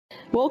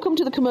Welcome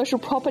to the Commercial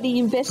Property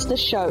Investor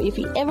Show. If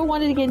you ever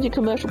wanted to get into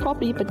commercial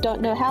property but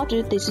don't know how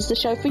to, this is the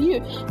show for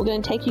you. We're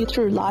going to take you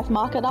through live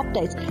market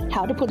updates,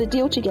 how to put a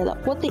deal together,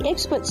 what the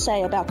experts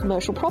say about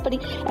commercial property,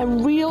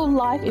 and real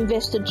life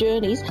investor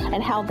journeys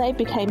and how they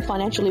became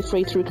financially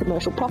free through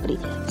commercial property.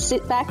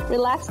 Sit back,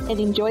 relax, and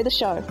enjoy the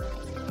show.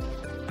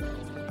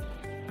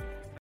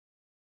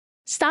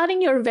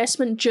 Starting your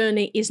investment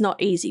journey is not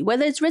easy.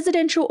 Whether it's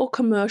residential or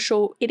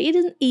commercial, it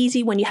isn't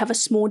easy when you have a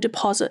small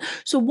deposit.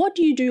 So what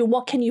do you do and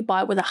what can you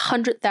buy with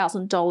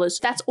 $100,000?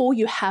 That's all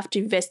you have to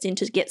invest in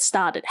to get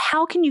started.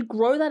 How can you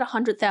grow that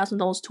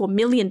 $100,000 to $1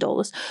 million?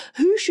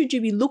 Who should you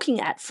be looking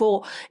at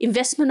for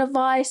investment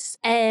advice?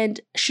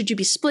 And should you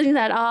be splitting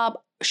that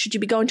up? Should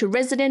you be going to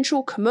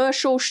residential,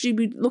 commercial? Should you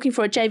be looking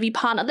for a JV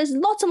partner? There's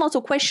lots and lots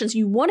of questions.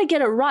 You want to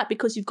get it right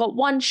because you've got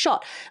one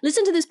shot.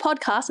 Listen to this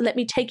podcast and let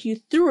me take you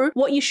through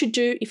what you should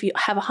do if you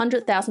have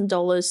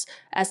 $100,000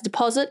 as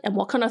deposit and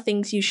what kind of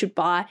things you should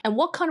buy and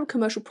what kind of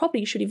commercial property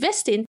you should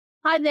invest in.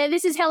 Hi there,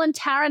 this is Helen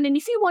Tarrant, and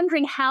if you're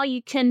wondering how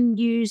you can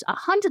use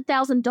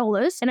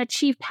 $100,000 and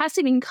achieve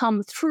passive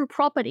income through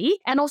property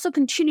and also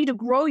continue to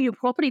grow your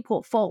property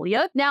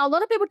portfolio. Now, a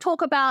lot of people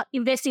talk about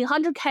investing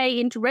 $100K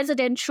into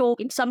residential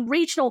in some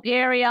regional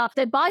area.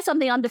 They buy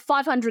something under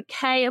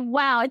 $500K and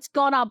wow, it's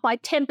gone up by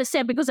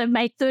 10% because they've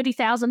made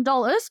 $30,000.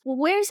 Well,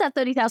 where is that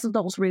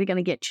 $30,000 really going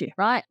to get you,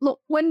 right? Look,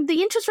 when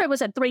the interest rate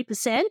was at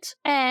 3%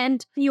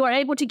 and you are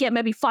able to get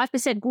maybe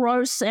 5%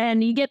 gross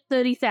and you get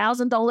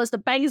 $30,000, the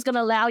bank is going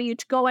to allow you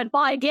to go and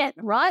buy again,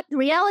 right? The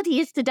reality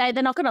is today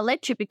they're not going to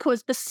let you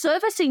because the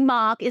servicing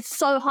mark is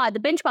so high. The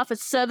benchmark for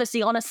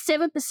servicing on a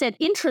 7%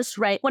 interest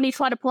rate when you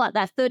try to pull out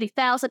that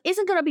 $30,000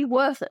 isn't going to be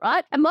worth it,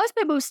 right? And most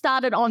people who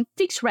started on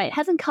fixed rate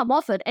hasn't come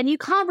off it and you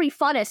can't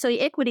refinance, so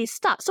your equity is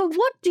stuck. So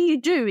what do you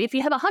do if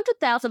you have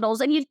 $100,000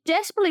 and you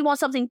desperately want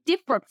something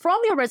different from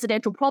your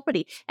residential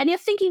property and you're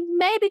thinking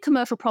maybe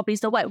commercial property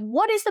is the way?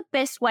 What is the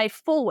best way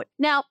forward?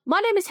 Now, my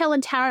name is Helen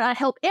Tarrant. I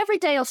help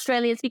everyday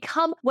Australians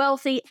become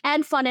wealthy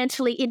and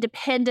financially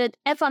independent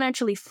and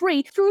financially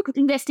free through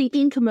investing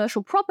in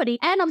commercial property.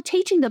 And I'm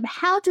teaching them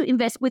how to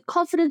invest with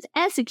confidence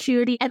and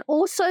security, and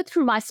also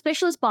through my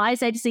specialist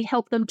buyers agency,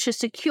 help them to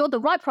secure the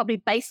right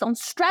property based on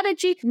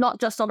strategy, not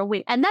just on a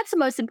whim. And that's the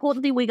most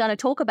important thing we're going to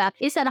talk about,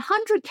 is that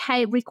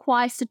 100K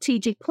requires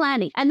strategic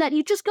planning, and that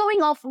you're just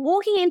going off,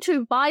 walking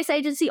into buyers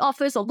agency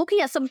office or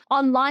looking at some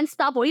online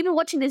stuff or even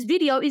watching this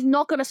video is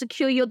not going to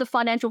secure you the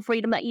financial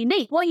freedom that you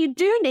need. What you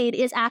do need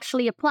is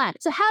actually a plan.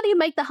 So how do you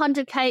make the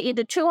 100K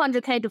into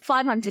 200K to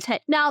 500K?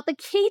 Now, the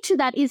key to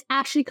that is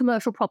actually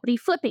commercial property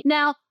flipping.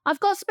 Now, I've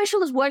got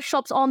specialist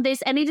workshops on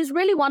this, and it is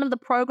really one of the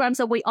programs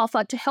that we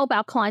offer to help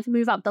our clients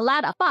move up the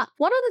ladder. But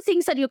one of the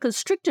things that you're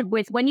constricted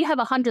with when you have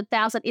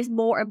 100,000 is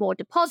more and more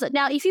deposit.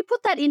 Now, if you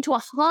put that into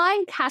a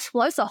high cash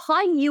flow, so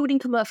high yielding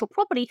commercial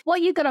property,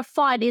 what you're going to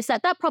find is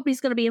that that property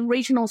is going to be in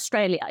regional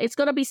Australia. It's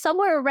going to be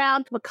somewhere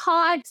around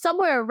Mackay,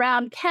 somewhere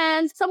around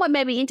Cairns, somewhere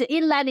maybe into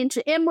inland,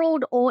 into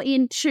Emerald, or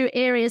into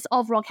areas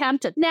of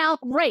Rockhampton. Now,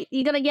 great,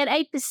 you're going to get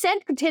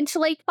 8%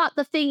 potentially, but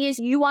the thing is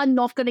you are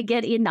not going to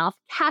get enough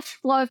cash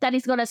flow that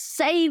is going to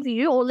save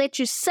you or let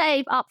you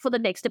save up for the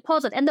next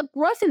deposit. And the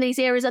growth in these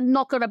areas are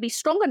not going to be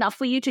strong enough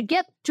for you to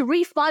get to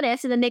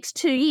refinance in the next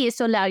 2 years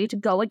to allow you to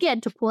go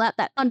again to pull out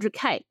that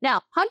 100K.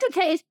 Now,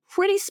 100K is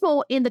pretty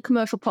small in the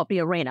commercial property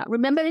arena.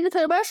 Remember, in the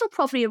commercial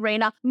property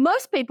arena,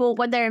 most people,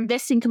 when they're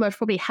investing in commercial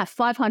property, have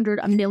 $500,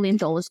 $1 million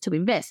to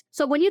invest.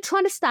 So when you're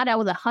trying to start out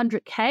with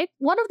 100K,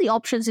 one of the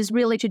options is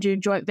really to do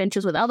joint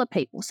ventures with other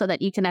people so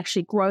that you can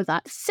actually grow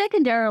that.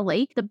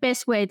 Secondarily, the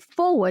best way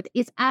forward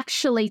is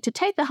actually to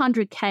take the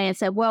 100K and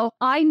say, well,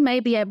 I may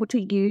be able to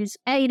use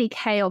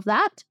 80K of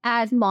that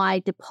as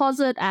my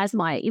deposit, as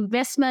my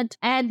investment,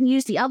 and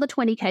use the other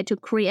 20K to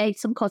create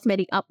some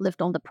cosmetic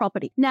uplift on the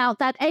property. Now,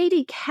 that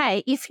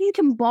 80K, if you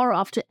can borrow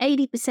up to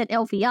 80%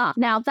 LVR.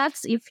 Now,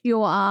 that's if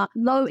you are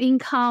low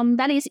income.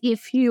 That is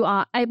if you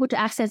are able to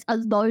access a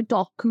low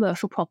doc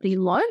commercial property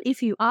loan.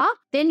 If you are,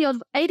 then your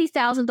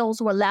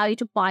 $80,000 will allow you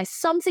to buy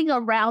something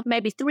around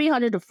maybe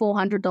 $300 to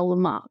 $400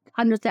 mark,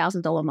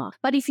 $100,000 mark.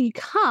 But if you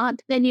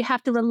can't, then you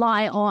have to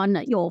rely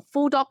on your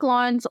full doc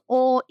loans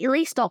or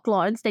lease doc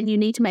loans. Then you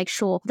need to make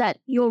sure that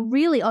you're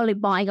really only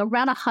buying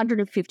around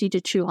 150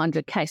 to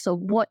 200K. So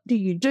what do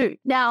you do?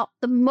 Now,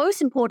 the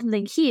most important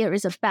thing here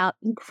is about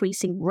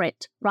increasing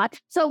rent, right?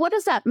 So what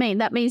does that mean?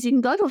 That means you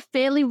can go to a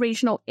fairly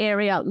regional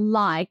area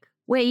like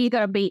where you're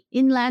going to be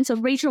inland, so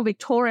regional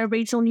Victoria,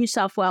 regional New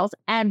South Wales,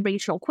 and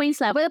regional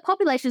Queensland, where the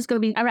population is going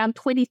to be around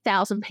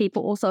 20,000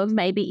 people or so,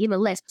 maybe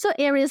even less. So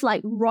areas like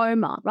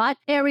Roma, right?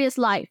 Areas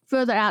like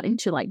further out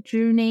into like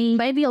Junee,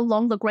 maybe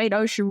along the Great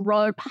Ocean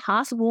Road,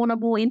 past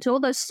Warrnambool, into all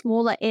those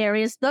smaller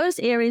areas. Those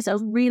areas are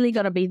really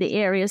going to be the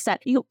areas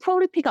that you'll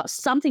probably pick up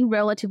something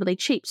relatively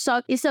cheap.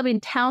 So instead of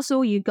in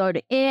Townsville, you go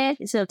to Ayr.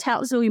 Instead of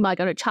Townsville, you might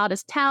go to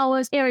Charters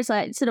Towers. Areas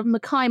like, instead of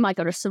Mackay, you might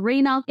go to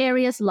Serena.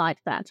 Areas like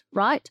that,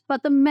 right?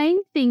 But the main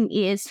thing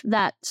is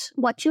that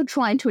what you're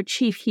trying to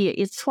achieve here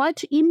is try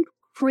to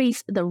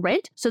increase the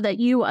rent so that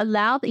you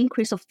allow the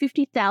increase of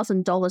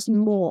 $50,000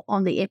 more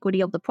on the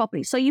equity of the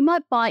property. So you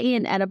might buy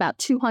in at about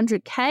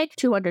 $200K,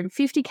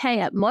 $250K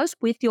at most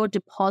with your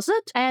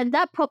deposit, and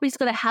that property is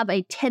going to have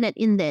a tenant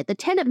in there. The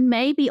tenant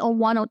may be on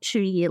 1 or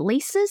 2 year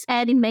leases,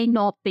 and it may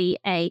not be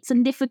a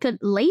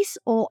significant lease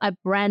or a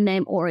brand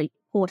name or a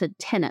important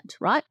tenant,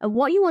 right? And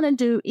what you want to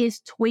do is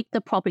tweak the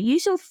property.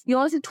 Use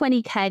your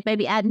 20K,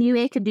 maybe add new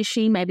air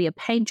conditioning, maybe a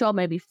paint job,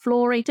 maybe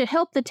flooring to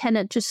help the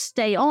tenant to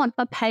stay on,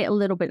 but pay a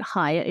little bit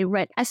higher in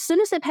rent. As soon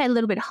as they pay a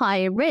little bit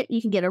higher in rent,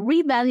 you can get a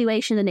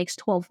revaluation in the next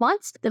 12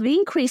 months. The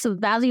increase of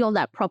value on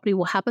that property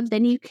will happen.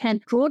 Then you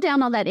can draw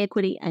down on that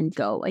equity and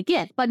go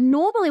again. But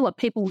normally what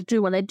people will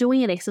do when they're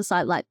doing an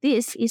exercise like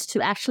this is to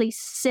actually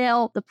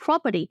sell the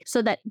property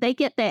so that they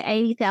get their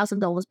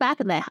 $80,000 back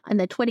and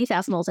their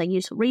 $20,000 they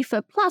use for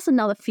refurb plus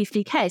another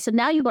 $50K. So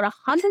now you've got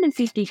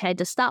 $150K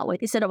to start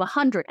with instead of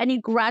 $100, and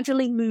you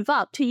gradually move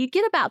up till you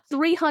get about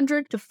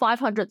 $300,000 to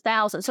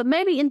 $500,000. So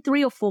maybe in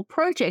 3 or 4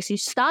 projects, you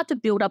start to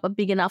build up a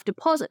big enough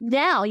deposit.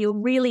 Now you're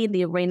really in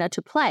the arena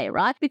to play,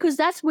 right? Because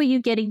that's where you're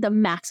getting the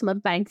maximum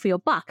bang for your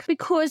buck.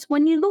 Because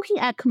when you're looking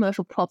at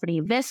commercial property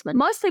investment,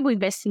 most people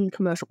investing in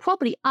commercial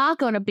property are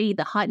going to be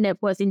the high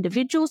net worth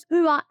individuals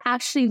who are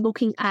actually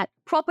looking at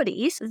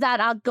properties that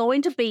are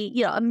going to be,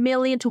 $1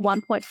 million to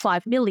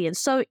 1.5 million.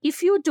 So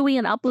if you're doing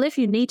an uplift,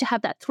 you need to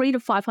have that $300,000 to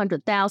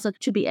 $500,000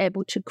 to be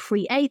able to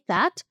create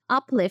that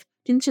uplift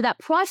into that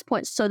price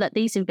point so that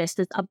these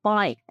investors are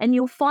buying. And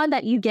you'll find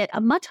that you get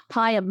a much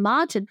higher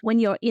margin when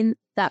you're in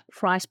that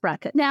price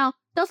bracket. Now,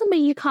 doesn't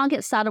mean you can't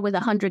get started with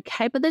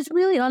 100K, but there's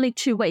really only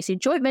 2 ways. You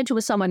joint venture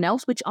with someone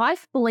else, which I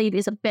believe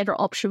is a better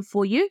option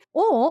for you,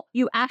 or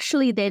you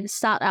actually then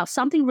start out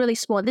something really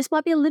small. This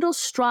might be a little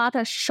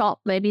strata shop,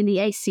 maybe in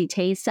the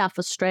ACT, South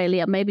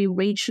Australia, maybe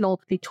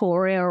regional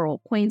Victoria or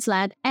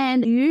Queensland,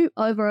 and you,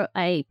 over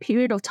a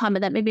period of time,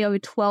 and that maybe over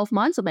 12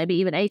 months or maybe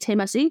even 18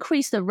 months,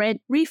 increase the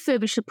rent,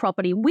 refurbish the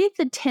property with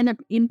the tenant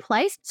in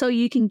place so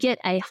you can get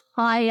a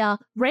higher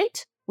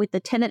rent with the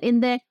tenant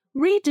in there,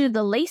 redo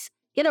the lease,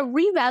 get a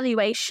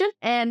revaluation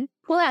and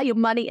pull out your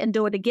money and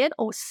do it again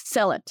or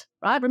sell it,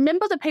 right?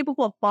 Remember the people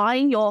who are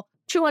buying your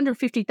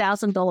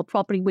 $250,000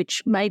 property,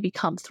 which may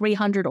become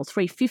 $300,000 or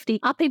 $350,000,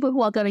 are people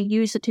who are going to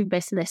use it to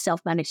invest in their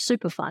self-managed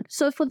super fund.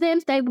 So for them,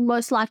 they will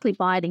most likely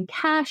buy it in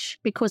cash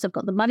because they've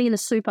got the money in the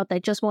super. They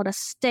just want a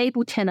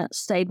stable tenant,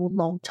 stable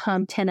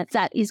long-term tenant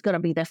that is going to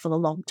be there for the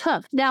long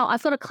term. Now,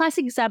 I've got a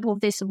classic example of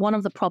this. One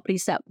of the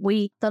properties that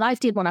I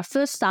did when I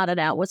first started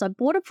out was I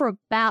bought it for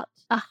about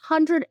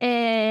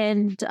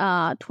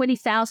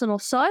 $120,000 or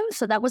so.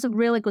 So that was a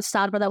really good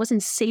start, but that was in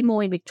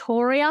Seymour in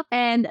Victoria.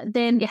 And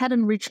then it had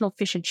an original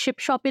fish and chip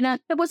shop in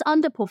it. It was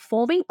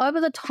underperforming.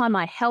 Over the time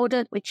I held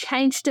it, we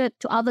changed it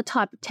to other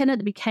type of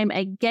tenant. It became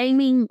a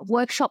gaming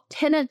workshop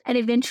tenant. And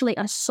eventually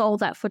I sold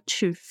that for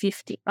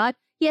 $250,000, right?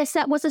 Yes,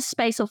 that was a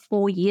space of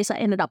 4 years. I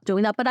ended up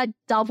doing that, but I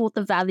doubled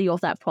the value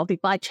of that property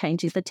by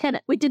changing the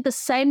tenant. We did the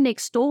same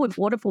next door. We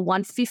bought it for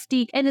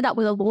 $150,000, ended up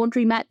with a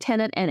laundromat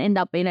tenant and ended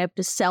up being able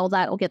to sell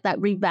that or get that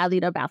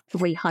revalued at about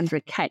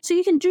 $300K. So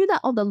you can do that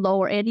on the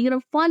lower end. You're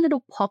going to find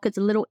little pockets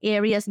and little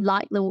areas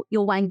like your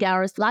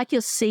Wangaras, like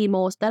your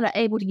Seymours that are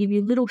able to give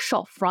you little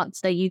shop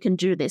fronts that you can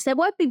do this. They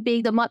won't be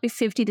big. They might be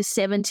 50 to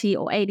 70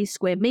 or 80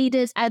 square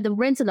meters, and the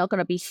rents are not going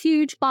to be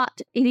huge,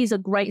 but it is a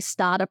great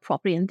starter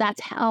property. And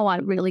that's how I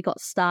really got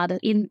started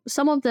in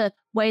some of the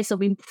ways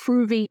of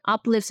improving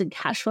uplifts and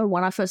cash flow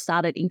when I first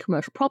started in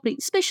commercial property,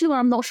 especially when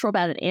I'm not sure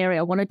about an area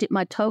I want to dip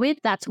my toe in.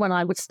 That's when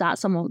I would start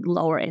somewhere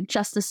lower end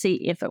just to see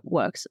if it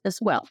works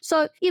as well.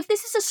 So if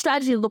this is a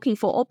strategy you're looking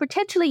for, or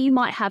potentially you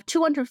might have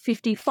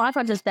 $250,000,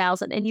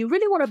 $500,000 and you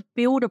really want to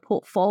build a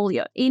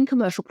portfolio in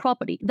commercial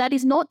property that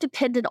is not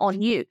dependent on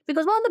you.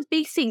 Because one of the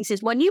big things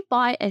is when you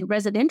buy a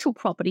residential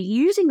property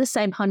using the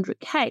same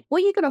 $100K, what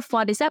you're going to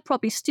find is that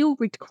property still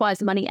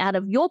requires money out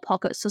of your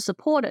pockets to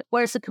support it,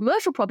 whereas the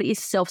commercial property is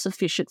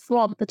self-sufficient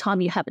from the time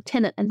you have a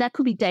tenant. And that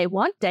could be day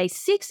 1, day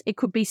 6, it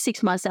could be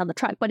 6 months down the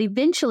track. But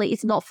eventually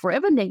it's not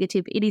forever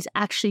negative. It is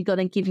actually going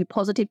to give you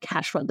positive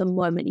cash flow the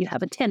moment you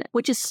have a tenant,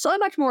 which is so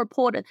much more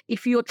important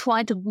if you're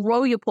trying to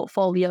grow your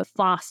portfolio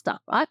faster,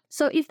 right?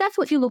 So if that's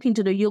what you're looking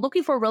to do, you're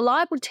looking for a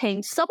reliable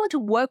team, someone to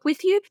work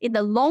with you in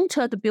the long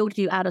term to build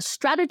you out a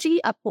strategy,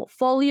 a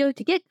portfolio,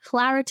 to get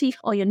clarity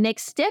on your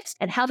next steps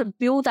and how to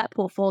build that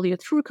portfolio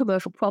through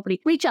commercial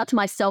property, reach out to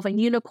myself and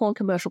Unicorn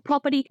Commercial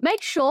Property.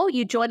 Make sure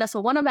you join us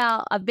for one of our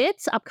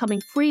events,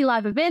 upcoming free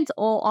live events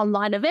or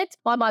online events.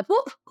 Buy my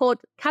book called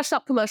Cashed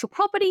Up Commercial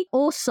Property.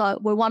 Also,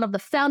 we're one of the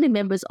founding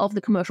members of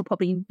the Commercial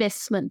Property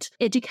Investment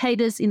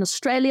Educators in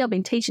Australia. I've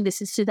been teaching this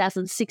since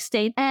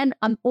 2016, and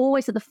I'm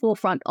always at the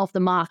forefront of the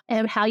market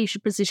and how you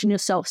should position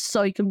yourself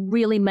so you can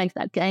really make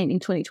that gain in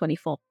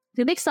 2024.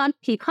 Till next time,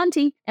 keep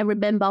hunting, and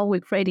remember,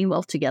 we're creating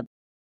wealth together.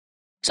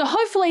 So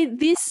hopefully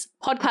this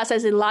podcast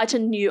has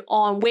enlightened you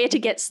on where to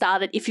get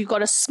started if you've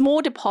got a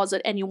small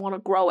deposit and you want to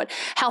grow it.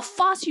 How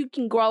fast you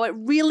can grow it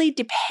really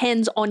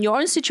depends on your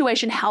own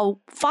situation,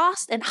 how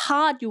fast and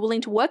hard you're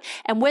willing to work,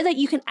 and whether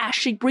you can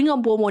actually bring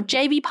on board more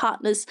JV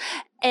partners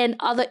and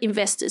other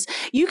investors.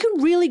 You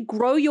can really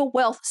grow your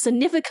wealth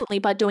significantly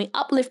by doing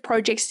uplift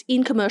projects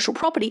in commercial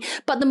property.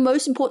 But the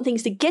most important thing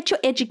is to get your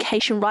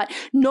education right,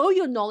 know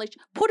your knowledge,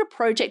 put a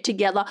project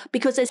together,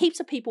 because there's heaps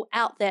of people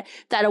out there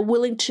that are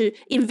willing to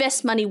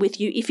invest money with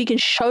you if you can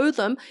show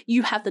them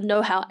you have the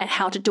know-how and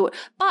how to do it.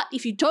 But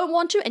if you don't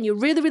want to and you're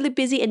really, really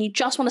busy and you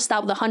just want to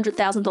start with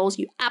 $100,000,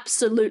 you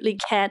absolutely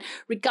can,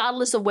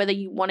 regardless of whether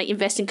you want to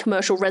invest in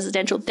commercial,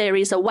 residential, there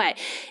is a way.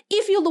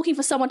 If you're looking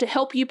for someone to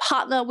help you,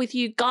 partner with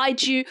you,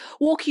 guide you,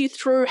 walk you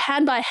through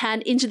hand by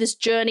hand into this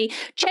journey,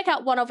 check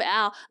out one of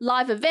our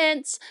live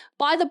events,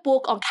 buy the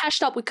book on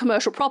Cashed Up with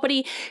Commercial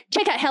Property,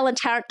 check out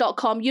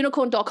helentarrant.com,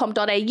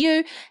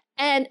 unicorn.com.au,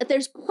 and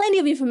there's plenty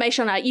of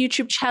information on our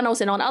YouTube channels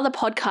and on other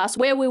podcasts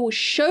where we will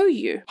show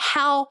you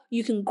how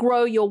you can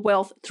grow your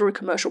wealth through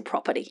commercial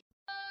property.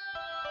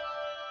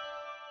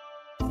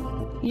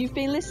 You've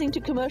been listening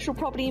to Commercial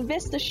Property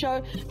Investor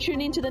Show.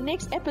 Tune in to the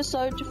next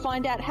episode to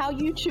find out how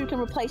you too can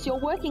replace your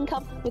work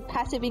income with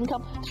passive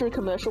income through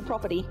commercial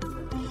property.